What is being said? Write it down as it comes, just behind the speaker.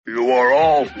You are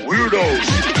all weirdos.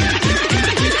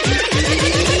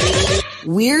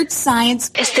 Weird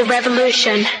science is the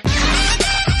revolution.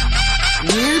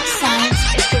 Weird science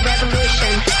is the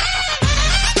revolution.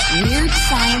 Weird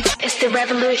science is the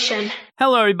revolution.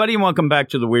 Hello, everybody, and welcome back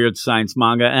to the Weird Science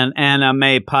Manga and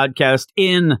Anime podcast.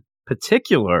 In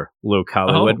particular, Luke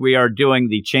Hollywood. We are doing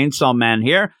the Chainsaw Man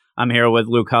here. I'm here with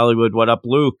Luke Hollywood. What up,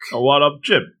 Luke? What up,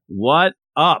 Chip? What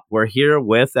up? We're here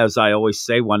with, as I always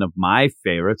say, one of my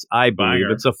favorites. I believe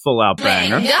it's a full-out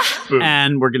banger.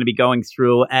 And we're going to be going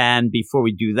through, and before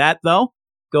we do that, though,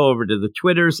 go over to the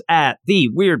Twitters at The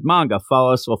Weird Manga.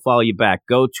 Follow us, we'll follow you back.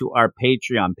 Go to our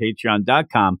Patreon,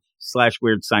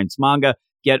 patreon.com/Weird Science Manga.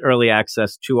 Get early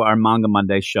access to our Manga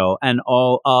Monday show and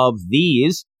all of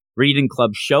these Reading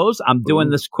Club shows. I'm doing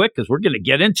this quick because we're going to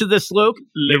get into this, Luke.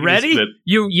 You ready?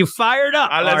 You fired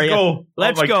up. Let's go.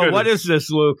 Let's go. Goodness. What is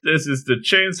this, Luke? This is the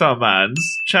Chainsaw Man's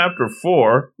Chapter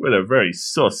 4 with a very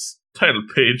sus title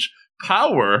page.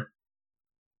 Power.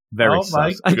 Very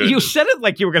sus. You said it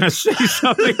like you were going to say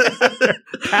something.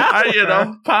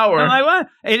 Power. Power. I'm like, what?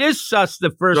 It is sus,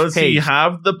 the first page. Does he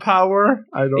have the power?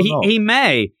 I don't know. He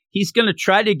may. He's going to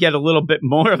try to get a little bit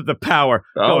more of the power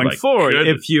going forward,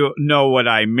 if you know what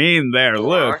I mean there,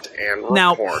 Luke.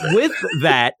 Now, with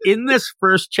that, in this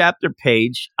first chapter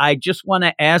page, I just want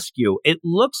to ask you, it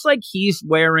looks like he's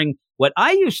wearing what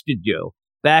I used to do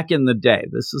back in the day.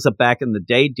 This is a back in the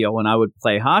day deal. When I would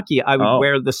play hockey, I would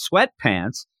wear the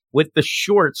sweatpants with the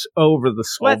shorts over the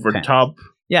sweatpants. Over top.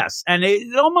 Yes, and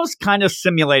it almost kind of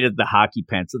simulated the hockey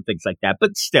pants and things like that.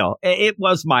 But still, it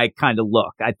was my kind of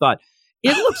look. I thought,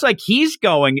 it looks like he's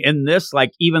going in this, like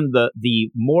even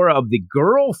the more of the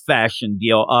girl fashion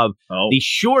deal of the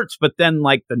shorts, but then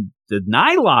like the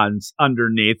nylons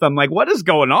underneath. I'm like, what is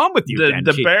going on with you, Denji?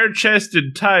 The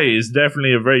bare-chested tie is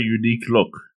definitely a very unique look.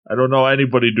 I don't know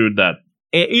anybody doing that.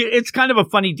 It's kind of a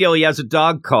funny deal. He has a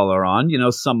dog collar on. You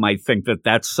know, some might think that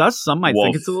that's sus. Some might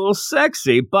think it's a little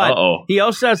sexy. But he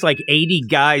also has like 80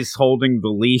 guys holding the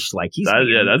leash. Like he's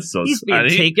being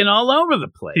taken all over the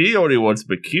place. He only wants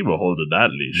Makima holding that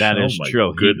leash. That is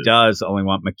true. Goodness. He does only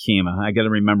want Makima. I got to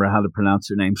remember how to pronounce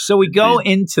her name. So we go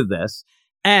into this.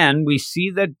 And we see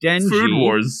that Denji... Food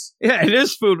Wars. Yeah, it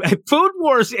is Food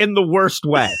Wars in the worst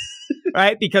way.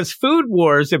 Right? Because Food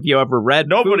Wars, if you ever read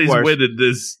Nobody's Food Wars, winning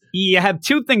this. You have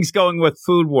two things going with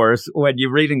Food Wars when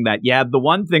you're reading that. You have the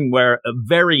one thing where a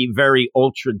very, very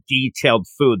ultra detailed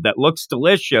food that looks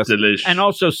delicious. And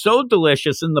also so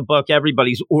delicious in the book,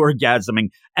 everybody's orgasming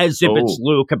as if it's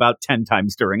Luke about 10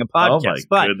 times during a podcast.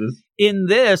 But goodness. In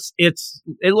this, it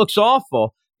looks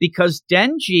awful because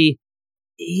Denji...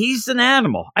 He's an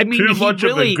animal. I mean, too much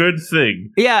of a good thing.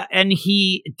 Yeah, and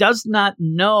he does not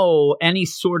know any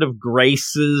sort of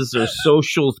graces or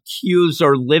social cues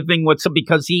or living with some,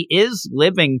 because he is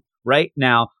living right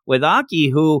now with Aki,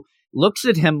 who looks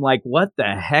at him like, what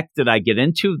the heck did I get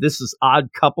into? This is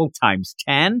Odd Couple times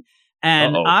 10.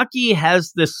 And Aki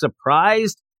has this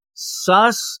surprised,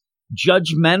 sus,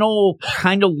 judgmental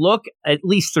kind of look at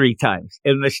least 3 times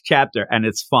in this chapter, and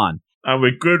it's fun. And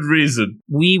with good reason.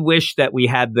 We wish that we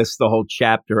had this the whole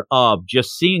chapter of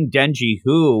just seeing Denji,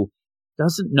 who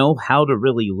doesn't know how to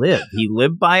really live. He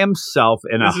lived by himself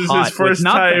in a hut. This is his first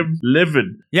time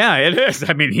living. Yeah, it is.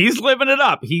 I mean, he's living it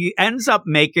up. He ends up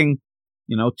making,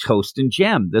 toast and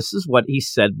jam. This is what he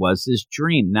said was his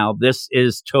dream. Now, this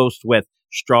is toast with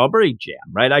strawberry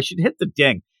jam, right? I should hit the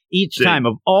ding each time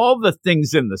of all the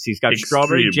things in this. He's got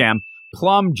strawberry jam.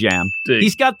 Plum jam.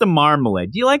 He's got the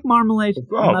marmalade. Do you like marmalade?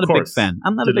 I'm not a big fan.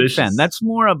 a big fan. That's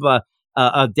more of a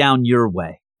down your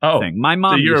way thing. My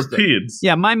mom. The Europeans.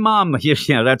 My mom.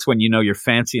 That's when you're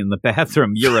fancy in the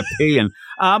bathroom. European.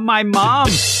 My mom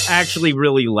actually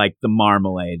really liked the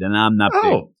marmalade, and I'm not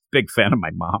big fan of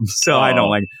my mom, so I don't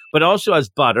like it. But also has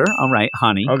butter. All right,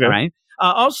 honey. Okay. All right.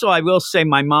 Also, I will say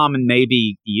my mom, and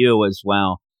maybe you as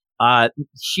well.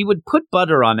 She would put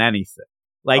butter on anything.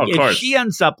 Like if she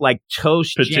ends up like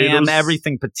toast, jam,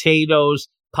 everything, potatoes,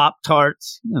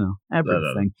 Pop-Tarts,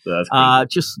 everything.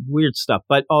 Just weird stuff.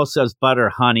 But also has butter,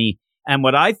 honey, and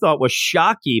what I thought was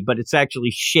Shocky, but it's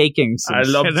actually shaking some I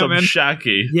love cinnamon. some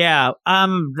Shocky. Yeah,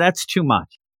 that's too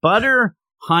much. Butter,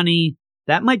 honey,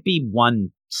 that might be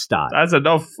one style. That's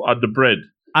enough on the bread.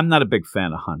 I'm not a big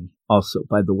fan of honey, also,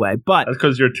 by the way. But that's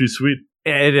because you're too sweet.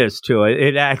 It is too.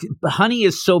 Honey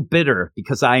is so bitter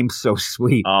because I'm so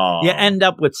sweet. Aww. You end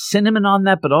up with cinnamon on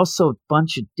that, but also a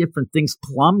bunch of different things.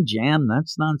 Plum jam,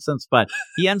 that's nonsense. But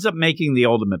he ends up making the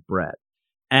ultimate bread.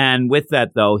 And with that,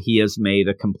 though, he has made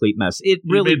a complete mess. It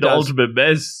really does. The ultimate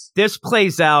mess. This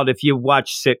plays out, if you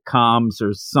watch sitcoms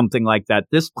or something like that,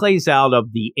 this plays out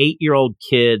of the 8-year-old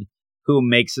kid who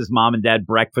makes his mom and dad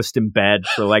breakfast in bed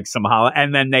for like some holiday,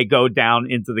 and then they go down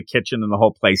into the kitchen and the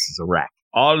whole place is a wreck.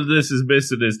 All of this is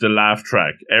missing is the laugh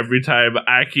track. Every time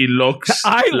Aki looks,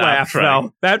 I laugh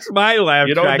though. That's my laugh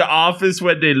You know, track. in the office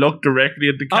when they look directly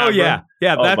at the camera? Oh, yeah.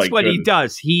 Yeah, Oh, that's my what he goodness.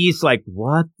 does. He's like,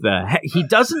 what the heck? He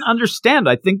doesn't understand.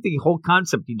 I think the whole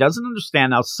concept, he doesn't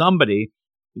understand how somebody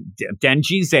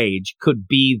Denji's age could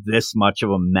be this much of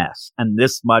a mess and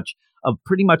this much of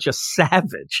pretty much a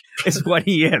savage is what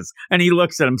he is. And he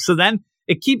looks at him. So then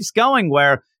it keeps going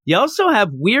where you also have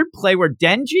weird play where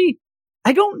Denji,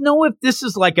 I don't know if this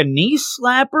is like a knee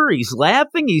slapper. He's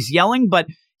laughing, he's yelling, but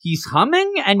he's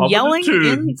humming and Humming a yelling tune.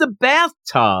 in the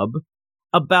bathtub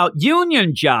about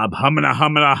union job, hummina,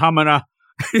 hummina, hummina,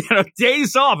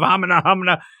 days off, hummina,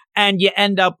 hummina. And you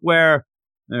end up where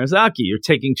there's Aki, you're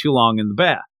taking too long in the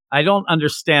bath. I don't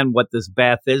understand what this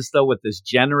bath is, though, with this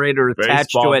generator Very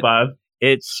attached small to it. bath.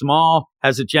 It's small,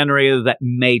 has a generator that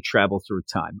may travel through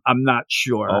time. I'm not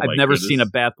sure. Oh, I've my never goodness. seen a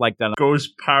bath like that.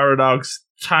 Ghost Paradox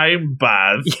time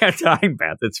bath. Yeah, time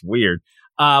bath. It's weird.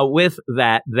 With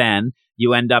that, then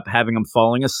you end up having them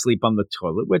falling asleep on the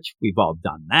toilet, which we've all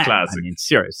done that. Classic. I mean,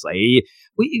 seriously,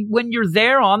 when you're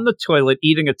there on the toilet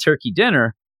eating a turkey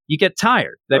dinner, you get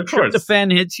tired. That Of course.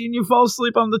 tryptophan hits you and you fall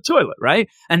asleep on the toilet, right?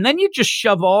 And then you just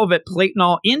shove all of it, plate and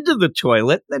all, into the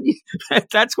toilet. Then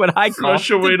that's what I call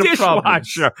Flush away the the problems.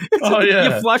 dishwasher. Oh,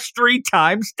 yeah. You flush 3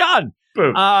 times, done.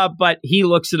 Boom. But he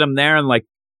looks at him there and like,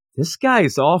 this guy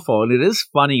is awful. And it is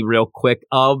funny real quick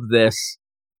of this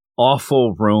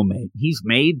awful roommate. He's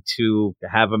made to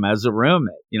have him as a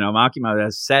roommate. You know, Makima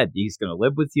has said he's going to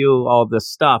live with you, all this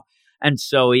stuff. And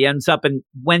so he ends up, and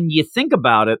when you think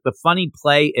about it, the funny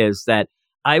play is that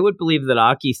I would believe that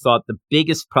Aki thought the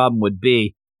biggest problem would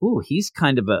be, ooh, he's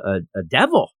kind of a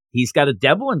devil. He's got a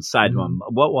devil inside of him.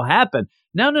 What will happen?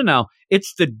 No.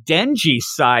 It's the Denji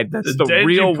side that's the Denji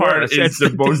real part worst. is It's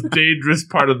the most dangerous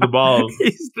part of the ball.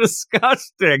 He's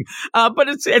disgusting. But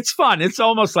it's fun. It's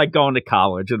almost like going to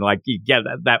college and like you get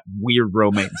that weird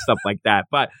roommate and stuff like that.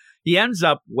 But he ends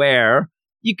up where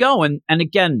you go. And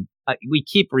again, we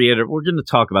keep reiterating, we're going to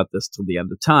talk about this till the end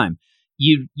of time.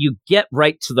 You get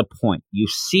right to the point. You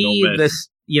see No this,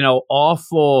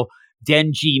 awful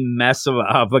Denji mess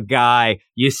of a guy.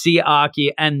 You see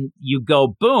Aki and you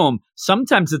go, boom.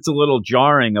 Sometimes it's a little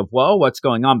jarring of, whoa, what's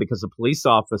going on? Because a police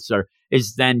officer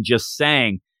is then just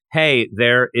saying, hey,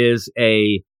 there is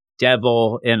a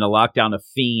devil in a lockdown, a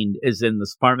fiend is in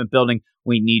this apartment building.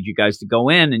 We need you guys to go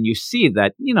in. And you see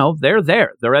that, they're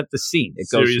there. They're at the scene. It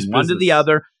goes Serious from one to the business.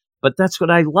 other. But that's what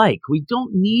I like. We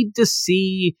don't need to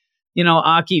see,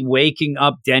 Aki waking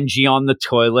up Denji on the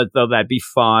toilet, though that'd be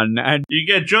fun. And You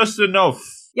get just enough.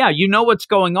 yeah, you know what's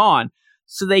going on.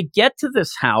 So they get to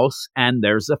this house and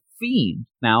there's a fiend.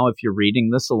 Now, if you're reading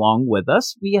this along with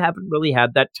us, we haven't really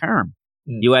had that term.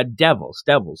 You had devils.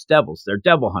 They're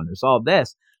devil hunters, all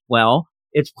this. Well,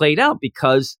 it's played out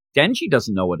because Denji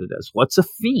doesn't know what it is. What's a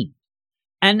fiend?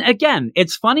 And again,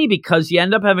 it's funny because you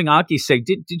end up having Aki say,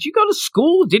 did you go to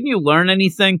school? Didn't you learn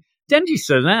anything? Denji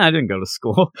says, I didn't go to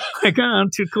school. Like, I'm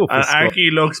too cool for And school. Aki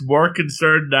looks more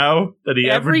concerned now than he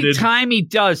ever Every did. time he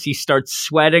does, he starts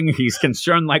sweating. He's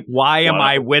concerned, like, why am What-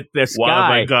 I with this What have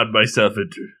guy? I got myself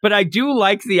into? But I do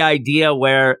like the idea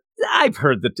where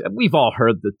we've all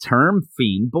heard the term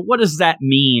fiend, but what does that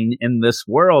mean in this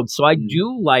world? So I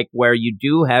do like where you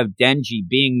do have Denji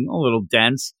being a little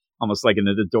dense, almost like an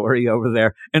Itadori over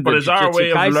there. And But it's our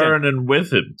way of learning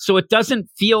with him. So it doesn't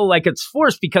feel like it's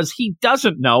forced because he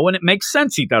doesn't know, and it makes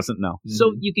sense he doesn't know.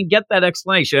 So you can get that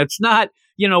explanation. It's not,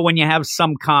 when you have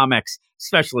some comics,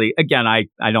 especially, again, I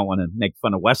don't want to make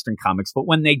fun of Western comics, but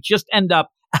when they just end up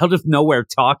out of nowhere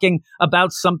talking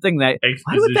about something that,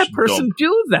 why would that Exposition person dump.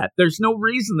 do that? There's no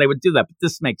reason they would do that, but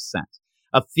this makes sense.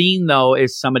 A fiend, though,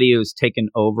 is somebody who's taken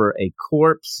over a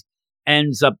corpse,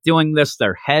 ends up doing this.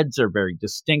 Their heads are very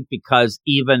distinct because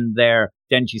even there,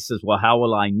 Denji says, well, how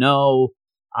will I know?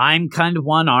 I'm kind of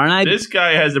one, aren't I? This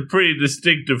guy has a pretty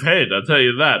distinctive head, I'll tell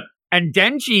you that. And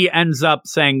Denji ends up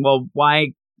saying, well,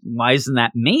 why isn't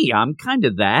that me? I'm kind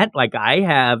of that. Like, I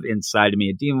have inside of me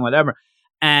a demon, whatever.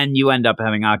 And you end up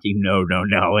having Aki, no,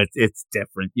 it's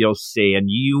different. You'll see. And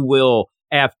you will,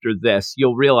 after this,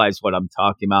 you'll realize what I'm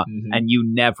talking about. And you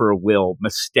never will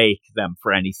mistake them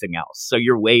for anything else. So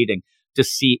you're waiting to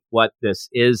see what this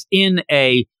is in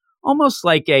almost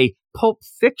like a Pulp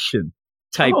Fiction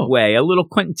type way, a little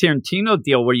Quentin Tarantino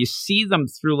deal where you see them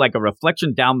through like a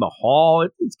reflection down the hall.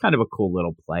 It's kind of a cool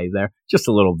little play there, just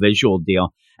a little visual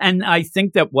deal. And I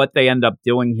think that what they end up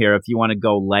doing here, if you want to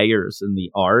go layers in the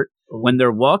art, when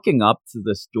they're walking up to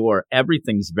this door,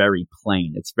 everything's very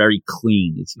plain. It's very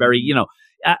clean. It's very,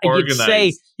 you'd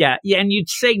say, and you'd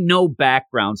say no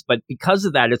backgrounds, but because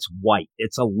of that, it's white.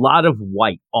 It's a lot of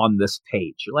white on this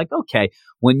page. You're like, okay,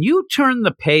 when you turn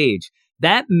the page,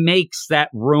 that makes that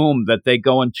room that they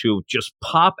go into just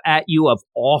pop at you of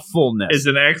awfulness. It's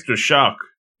an extra shock.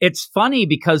 It's funny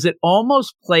because it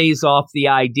almost plays off the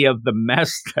idea of the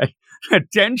mess that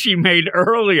Denji made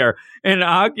earlier in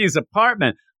Aki's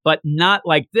apartment, but not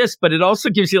like this. But it also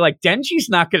gives you like, Denji's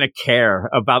not going to care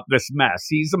about this mess.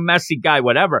 He's a messy guy,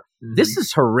 whatever. Mm-hmm. This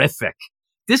is horrific.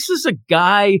 This is a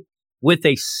guy with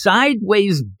a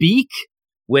sideways beak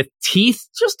with teeth.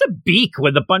 Just a beak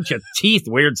with a bunch of teeth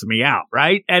weirds me out,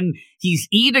 right? And he's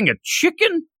eating a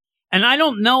chicken. And I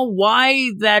don't know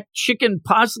why that chicken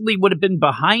possibly would have been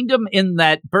behind him in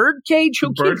that bird cage.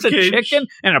 Who keeps a chicken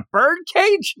in a bird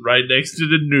cage? Right next to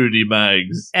the nudie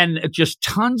mags. And just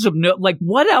tons of, like,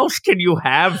 what else can you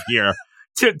have here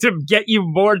to get you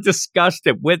more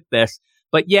disgusted with this?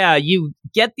 But yeah, you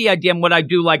get the idea. And what I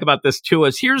do like about this too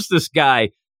is here's this guy.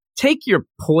 Take your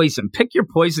poison. Pick your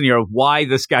poison here of why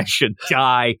this guy should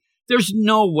die. There's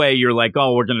no way you're like,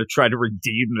 oh, we're going to try to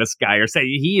redeem this guy or say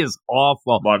he is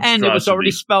awful. And it was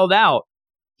already spelled out.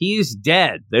 He's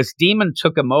dead. This demon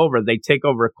took him over. They take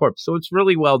over a corpse. So it's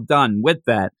really well done with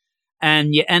that.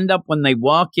 And you end up when they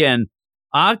walk in,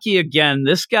 Aki again,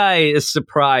 this guy is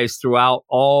surprised throughout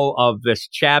all of this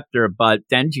chapter, but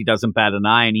Denji doesn't bat an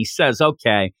eye and he says,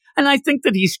 okay. And I think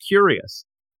that he's curious.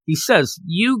 He says,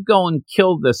 you go and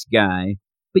kill this guy.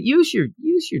 But use your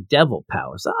devil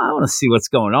powers. I want to see what's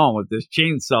going on with this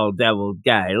chainsaw devil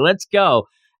guy. Let's go.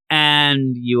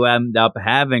 And you end up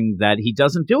having that he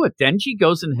doesn't do it. Denji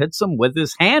goes and hits him with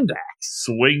his hand axe.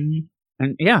 Swing.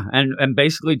 And and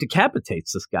basically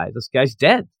decapitates this guy. This guy's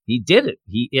dead. He did it.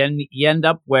 You end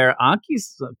up where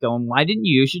Aki's going, why didn't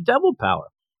you use your devil power?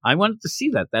 I wanted to see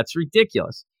that. That's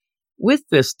ridiculous. With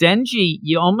this, Denji,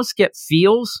 you almost get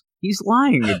feels. He's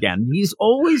lying again. He's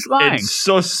always lying. It's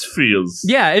sus feels.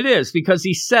 Yeah, it is, because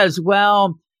he says,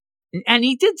 well, and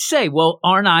he did say, well,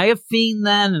 aren't I a fiend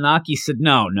then? And Aki said,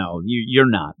 no, you're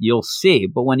not. You'll see.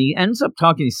 But when he ends up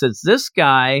talking, he says, this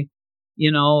guy,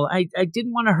 I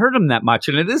didn't want to hurt him that much.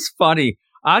 And it is funny.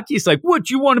 Aki's like, what,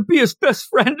 you want to be his best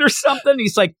friend or something?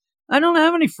 He's like, I don't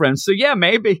have any friends. So yeah,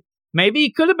 maybe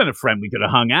he could have been a friend. We could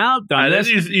have hung out, done and this.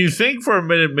 Then you think for a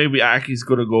minute maybe Aki's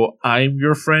going to go, I'm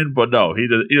your friend. But no, he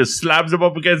just slams him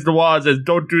up against the wall and says,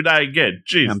 don't do that again.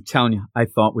 Jeez. I'm telling you, I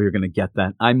thought we were going to get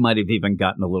that. I might have even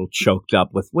gotten a little choked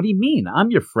up with, what do you mean?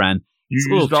 I'm your friend.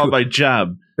 You used all my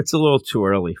jab. It's a little too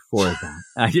early for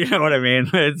that. You know what I mean?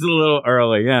 It's a little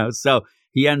early, yeah. So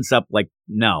he ends up like,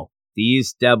 no,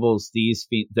 these devils,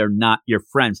 they're not your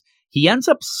friends. He ends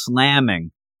up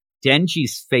slamming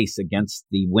Denji's face against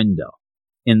the window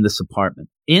in this apartment.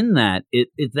 In that,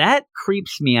 that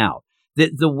creeps me out.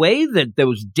 The way that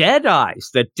those dead eyes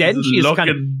that Denji is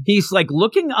he's like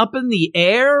looking up in the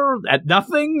air at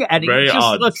nothing, and he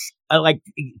just looks like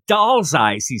doll's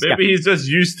eyes. He's just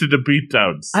used to the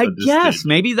beatdowns. I guess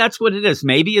maybe that's what it is.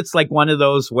 Maybe it's like one of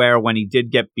those where when he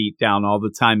did get beat down all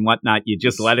the time, whatnot, you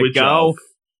just let it go. Off.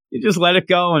 You just let it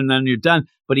go and then you're done.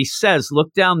 But he says,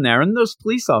 look down there. And those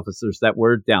police officers that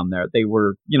were down there, they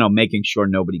were, making sure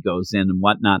nobody goes in and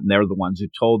whatnot. And they're the ones who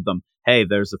told them, hey,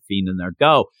 there's a fiend in there.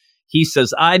 Go. He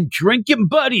says, I'm drinking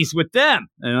buddies with them.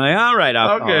 And I'm like, all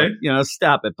right, okay.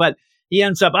 Stop it. But he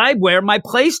ends up, I wear my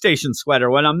PlayStation sweater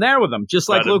when I'm there with them, just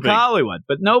like Luke Hollywood.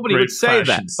 But nobody would say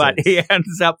that. Sense. But he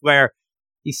ends up where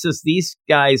he says, these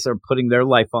guys are putting their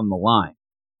life on the line.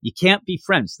 You can't be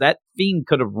friends. That fiend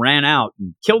could have ran out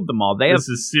and killed them all. They have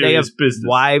business.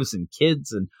 Wives and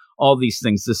kids and all these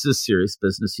things. This is serious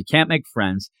business. You can't make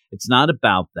friends. It's not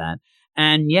about that.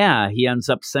 And yeah, he ends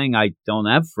up saying, I don't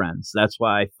have friends. That's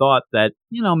why I thought that,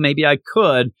 maybe I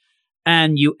could.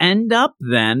 And you end up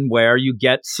then where you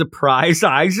get surprise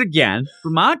eyes again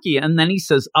from Aki. And then he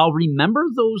says, I'll remember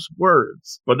those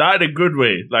words. But not in a good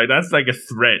way. Like, that's like a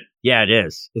threat. Yeah, it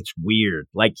is. It's weird.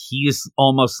 Like, he's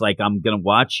almost like, I'm going to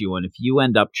watch you. And if you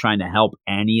end up trying to help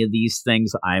any of these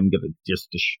things, I'm going to just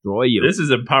destroy you. This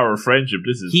isn't power friendship.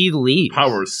 This is he leaves.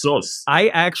 Power sus. I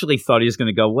actually thought he was going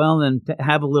to go, well, then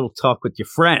have a little talk with your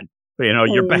friend.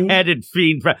 Your beheaded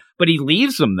fiend friend. But he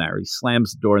leaves him there. He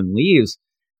slams the door and leaves.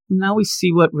 Now we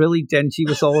see what really Denji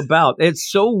was all about. It's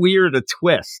so weird a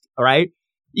twist, all right?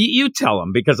 You tell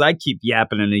him, because I keep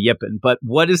yapping and yipping, but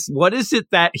what is it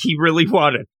that he really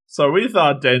wanted? So we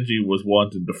thought Denji was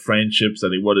wanting the friendships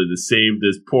and he wanted to save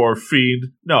this poor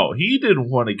fiend. No, he didn't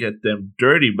want to get them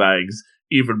dirty bags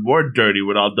even more dirty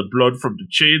with all the blood from the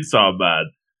chainsaw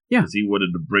man. Yeah. Because he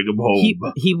wanted to bring him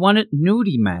home. He wanted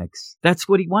nudie mags. That's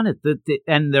what he wanted.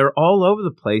 And they're all over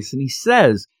the place. And he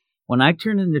says, when I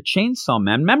turn into Chainsaw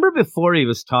Man, remember before he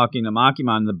was talking to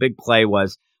Makima, and the big play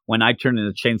was, when I turn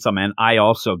into Chainsaw Man, I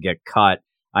also get cut.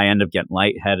 I end up getting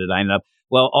lightheaded.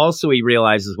 Well, also he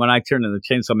realizes when I turn into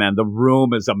Chainsaw Man, the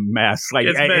room is a mess. Like,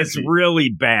 it's really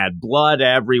bad. Blood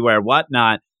everywhere,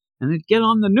 whatnot. And they'd get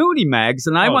on the nudie mags.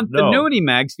 And I want the nudie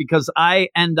mags because I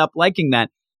end up liking that.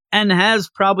 And has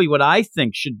probably what I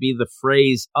think should be the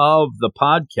phrase of the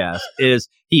podcast is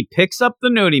he picks up the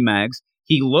nudie mags,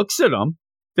 he looks at them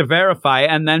to verify,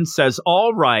 and then says,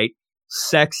 all right,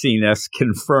 sexiness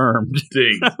confirmed.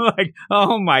 Like,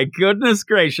 oh my goodness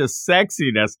gracious,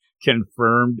 sexiness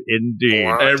confirmed indeed.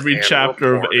 Every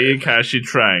chapter of Akashi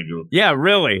Triangle. Yeah,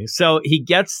 really. So he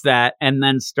gets that and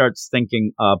then starts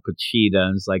thinking Pochita,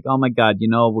 and is like, oh my God,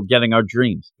 we're getting our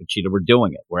dreams. Pochita, we're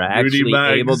doing it. We're actually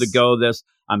able to go this.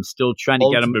 I'm still trying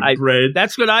to get him.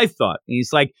 That's what I thought. And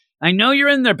he's like, I know you're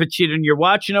in there, Pochita, and you're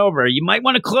watching over. You might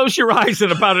want to close your eyes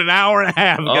in about an hour and a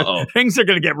half because things are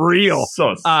going to get real.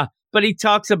 But he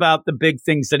talks about the big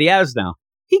things that he has now.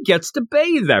 He gets to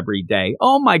bathe every day.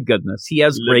 Oh, my goodness. He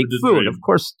has great food. Of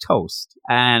course, toast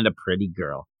and a pretty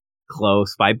girl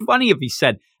close by. Funny if he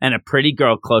said, and a pretty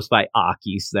girl close by.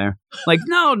 Aki's there. Like,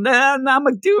 no, I'm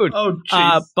a dude. Oh,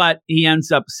 jeez. But he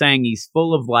ends up saying he's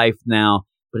full of life now,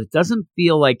 but it doesn't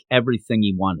feel like everything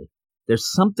he wanted.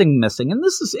 There's something missing. And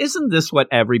isn't this what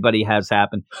everybody has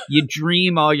happened? You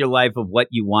dream all your life of what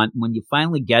you want. And when you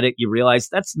finally get it, you realize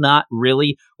that's not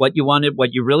really what you wanted. What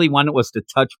you really wanted was to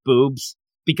touch boobs.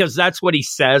 Because that's what he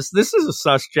says. This is a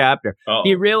sus chapter. Uh-oh.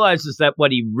 He realizes that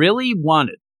what he really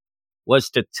wanted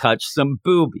was to touch some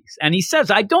boobies. And he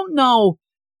says, I don't know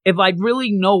if I'd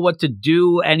really know what to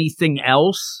do anything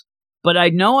else, but I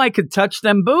know I could touch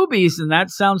them boobies, and that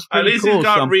sounds pretty cool. At least he's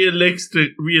got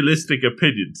realistic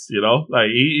opinions, Like,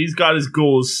 he's got his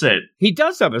goals set. He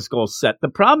does have his goals set. The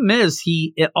problem is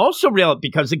he also realized,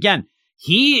 because, again,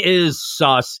 he is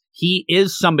sus. He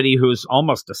is somebody who's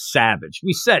almost a savage.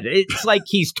 We said it's like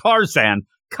he's Tarzan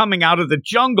coming out of the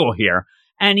jungle here.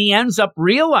 And he ends up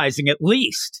realizing, at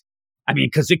least, I mean,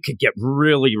 because it could get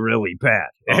really, really bad.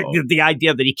 The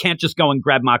idea that he can't just go and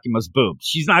grab Makima's boobs.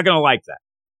 She's not going to like that.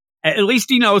 At least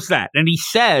he knows that. And he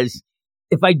says,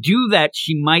 if I do that,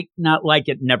 she might not like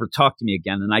it and never talk to me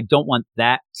again. And I don't want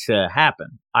that to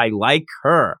happen. I like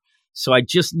her. So I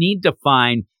just need to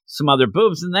find some other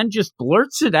boobs, and then just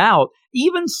blurts it out,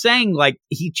 even saying, like,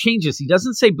 he changes. He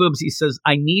doesn't say boobs. He says,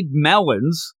 I need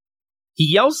melons.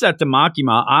 He yells at the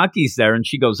Makima. Aki's there, and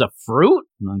she goes, a fruit?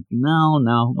 I'm like, no,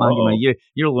 Makima,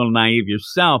 you're a little naive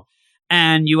yourself.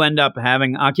 And you end up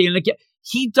having Aki. And again,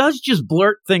 he does just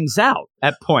blurt things out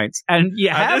at points. And you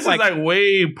have this is like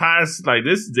way past, like,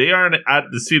 this. They aren't at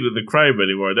the scene of the crime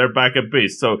anymore. They're back at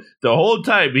base. So the whole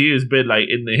time he has been, like,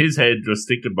 in his head just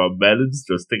thinking about melons,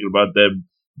 just thinking about them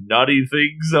nutty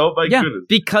things. Oh my goodness.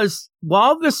 Because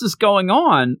while this is going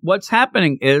on, what's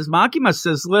happening is Makima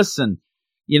says, listen,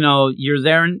 you're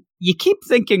there and you keep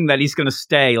thinking that he's going to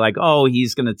stay, like, oh,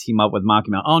 he's going to team up with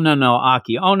Makima. Oh, no,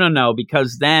 Aki. Oh, no,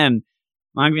 because then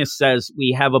Makima says,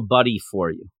 we have a buddy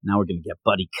for you. Now we're going to get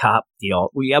buddy cop deal.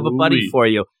 We have a buddy for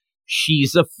you.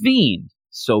 She's a fiend,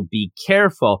 so be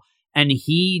careful. And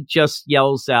he just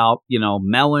yells out,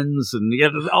 melons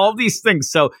and all these things.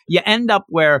 So you end up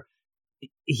where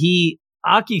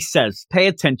Aki says, pay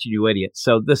attention, you idiot.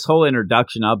 So this whole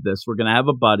introduction of this, we're going to have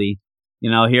a buddy,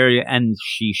 here, and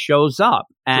she shows up.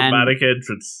 And dramatic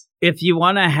entrance. If you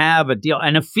want to have a deal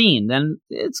and a fiend, then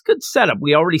it's good setup.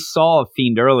 We already saw a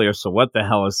fiend earlier. So what the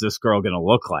hell is this girl going to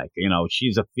look like?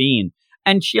 She's a fiend,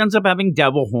 and she ends up having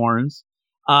devil horns.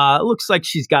 It looks like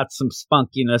she's got some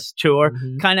spunkiness to her.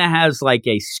 Mm-hmm. Kind of has like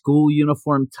a school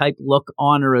uniform type look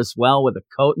on her as well, with a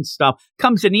coat and stuff.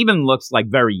 Comes in, even looks like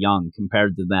very young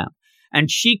compared to them.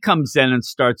 And she comes in and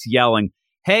starts yelling,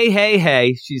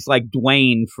 hey. She's like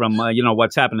Dwayne from,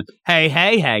 What's Happening.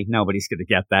 Hey. Nobody's going to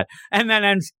get that. And then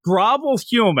ends, grovel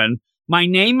human. My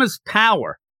name is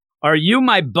Power. Are you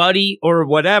my buddy or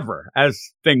whatever, as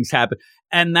things happen?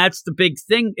 And that's the big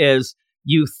thing is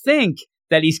you think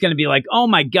that he's going to be like, oh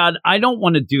my God, I don't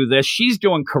want to do this. She's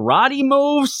doing karate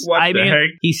moves. What the heck?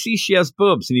 He sees she has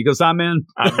boobs and he goes, I'm in.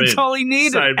 That's all he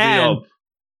needed. Sign me and up.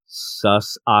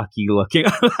 Sus Aki looking.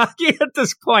 Aki at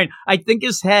this point, I think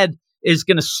his head is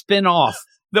going to spin off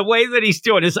the way that he's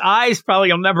doing. His eyes probably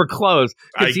will never close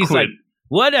because he's like,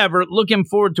 whatever, looking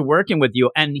forward to working with you.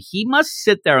 And he must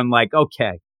sit there and like,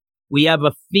 okay, we have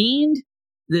a fiend.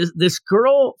 This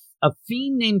girl, a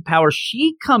fiend named Power,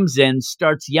 she comes in,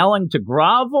 starts yelling to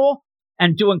grovel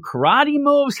and doing karate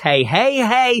moves. Hey, hey,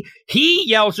 hey. He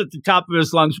yells at the top of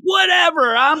his lungs,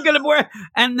 whatever, I'm going to wear.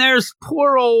 And there's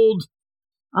poor old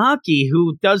Aki,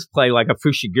 who does play like a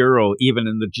Fushiguro, even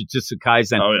in the Jujutsu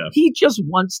Kaisen. Oh, yeah. He just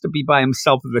wants to be by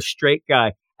himself with a straight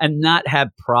guy and not have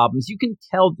problems. You can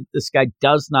tell that this guy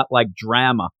does not like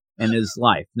drama in his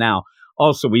life. Now,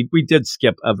 also, we did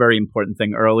skip a very important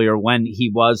thing earlier when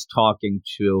he was talking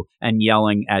to and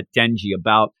yelling at Denji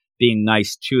about being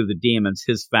nice to the demons.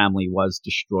 His family was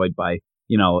destroyed by,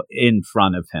 in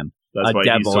front of him. That's why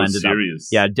he's so serious.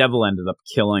 Devil ended up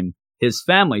killing his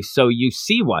family. So you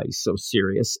see why he's so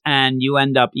serious. And you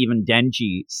end up, even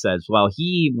Denji says, well,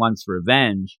 he wants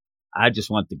revenge. I just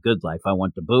want the good life. I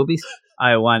want the boobies.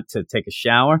 I want to take a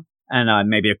shower. And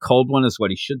maybe a cold one is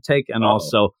what he should take. And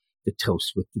also the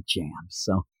toast with the jam.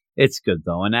 So it's good,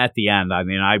 though. And at the end, I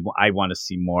mean, I want to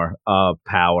see more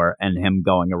Power and him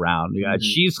going around.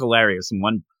 She's hilarious. And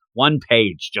one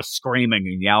page just screaming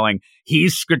and yelling.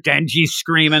 Denji's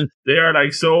screaming. They are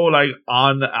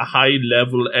on a high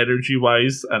level energy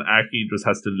wise, and Aki just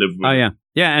has to live with it.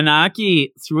 Yeah. And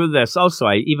Aki, through this, also,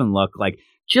 I even look like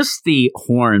just the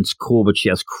horns cool, but she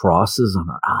has crosses on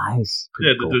her eyes.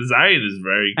 Pretty cool. The design is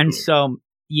very cool. And so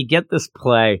you get this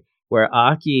play where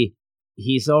Aki,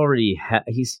 he's already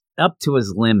he's up to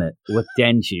his limit with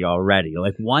Denji already.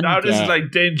 Like this is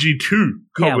like Denji 2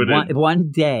 coming in.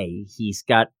 One day he's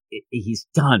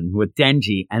done with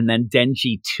Denji, and then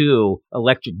Denji 2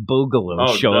 Electric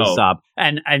Boogaloo shows up.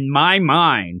 And in my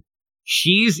mind,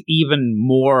 she's even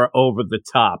more over the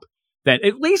top than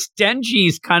at least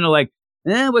Denji's kind of like,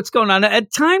 what's going on?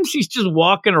 At times she's just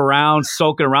walking around,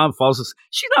 soaking around, falls asleep.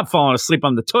 She's not falling asleep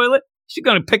on the toilet. She's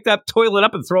going to pick that toilet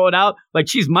up and throw it out like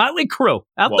she's Motley Crue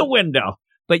out the window.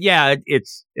 But yeah,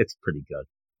 it's pretty good.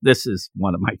 This is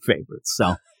one of my favorites.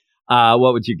 So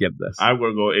what would you give this? I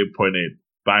would go 8.8.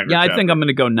 I think I'm going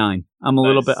to go 9. I'm a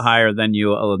little bit higher than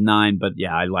you, 9, but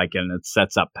yeah, I like it, and it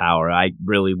sets up Power. I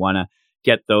really want to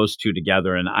get those two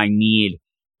together, and I need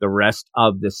the rest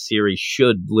of this series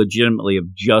should legitimately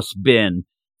have just been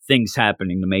things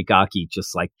happening to make Aki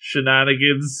just like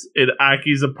shenanigans in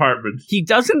Aki's apartment. He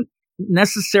doesn't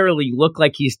necessarily look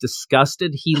like he's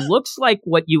disgusted. He looks like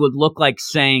what you would look like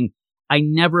saying, I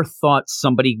never thought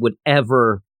somebody would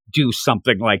ever do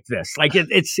something like this. Like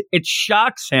it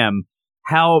shocks him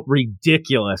how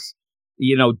ridiculous,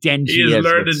 Denji is. He is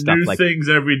learning new things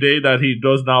every day that he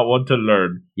does not want to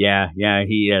learn. Yeah,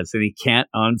 he is. And he can't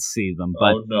unsee them.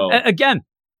 But again,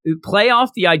 play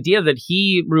off the idea that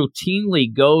he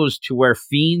routinely goes to where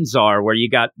fiends are, where you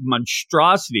got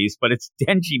monstrosities, but it's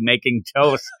Denji making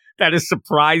toast. That is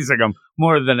surprising him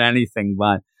more than anything.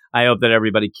 But I hope that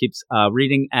everybody keeps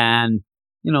reading and,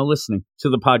 listening to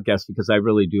the podcast, because I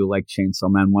really do like Chainsaw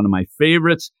Man, one of my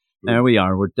favorites. There we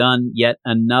are. We're done. Yet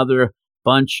another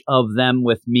bunch of them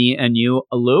with me and you.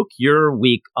 Luke, your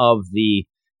week of the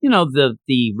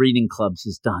reading clubs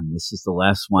is done. This is the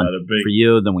last one for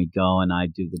you. Then we go and I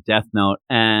do the Death Note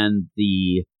and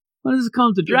what is it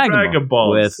called? The Dragon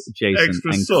Ball with Jason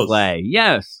and Clay.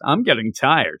 Yes, I'm getting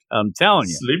tired. I'm telling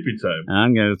you. Sleepy time.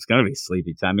 It's going to be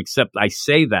sleepy time, except I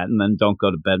say that and then don't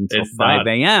go to bed until 5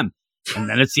 a.m. And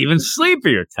then it's even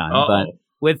sleepier time. But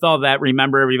with all that,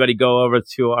 remember, everybody, go over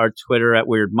to our Twitter at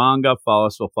Weird Manga. Follow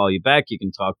us. We'll follow you back. You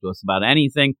can talk to us about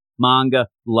anything. Manga,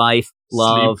 life,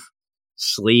 love,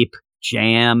 sleep,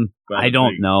 jam. I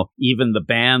don't know. Even the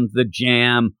band, The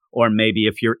Jam, or maybe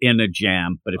if you're in a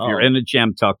jam. But if you're in a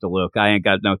jam, talk to Luke. I ain't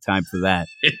got no time for that.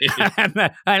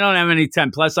 I don't have any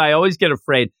time. Plus, I always get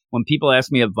afraid when people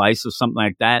ask me advice or something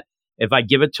like that. If I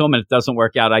give it to him and it doesn't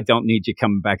work out, I don't need you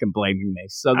coming back and blaming me.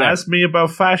 So ask me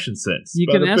about fashion sense. You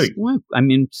can ask Luke. I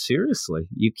mean, seriously,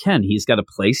 you can. He's got a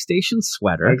PlayStation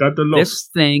sweater. I got the look. This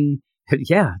thing,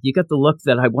 you got the look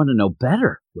that I want to know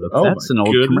better. Luke. That's an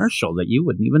old commercial that you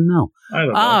wouldn't even know. I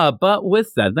don't know. But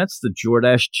with that, that's the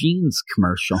Jordache Jeans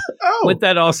commercial. With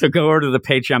that, also go over to the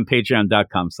Patreon,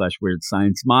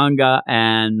 patreon.com/WeirdScienceManga,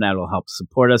 and that'll help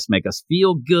support us, make us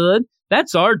feel good.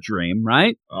 That's our dream,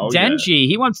 right? Denji,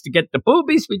 he wants to get the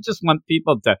boobies. We just want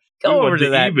people to go over to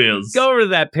that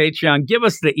Patreon, give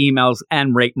us the emails,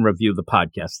 and rate and review the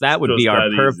podcast. That would be our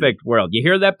perfect world. You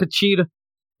hear that, Pachita?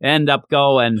 End up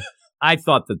going. I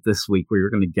thought that this week we were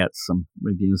going to get some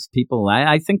reviews. People,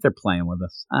 I think they're playing with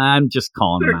us. I'm just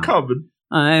calling them out. They're coming.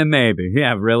 Maybe.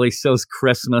 Yeah, really? So's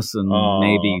Christmas and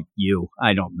maybe you.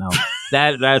 I don't know.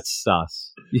 That's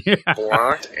sus. Yeah.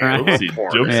 Right?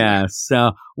 Yeah.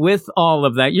 So with all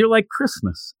of that, you're like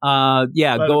Christmas. Go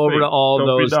over to all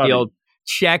those deals.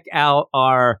 Check out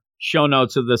our show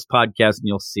notes of this podcast and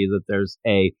you'll see that there's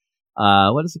a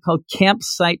what is it called?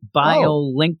 Campsite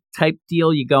bio link type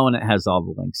deal. You go and it has all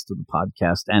the links to the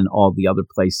podcast and all the other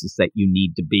places that you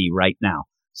need to be right now.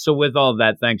 So with all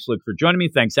that, thanks, Luke, for joining me.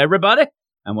 Thanks, everybody.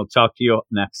 And we'll talk to you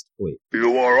next week.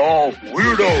 You are all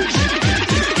weirdos.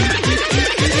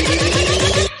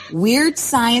 Weird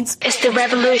science is the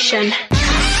revolution.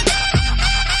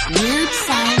 Weird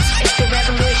science is the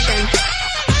revolution.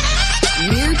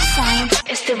 Weird science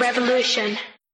is the revolution.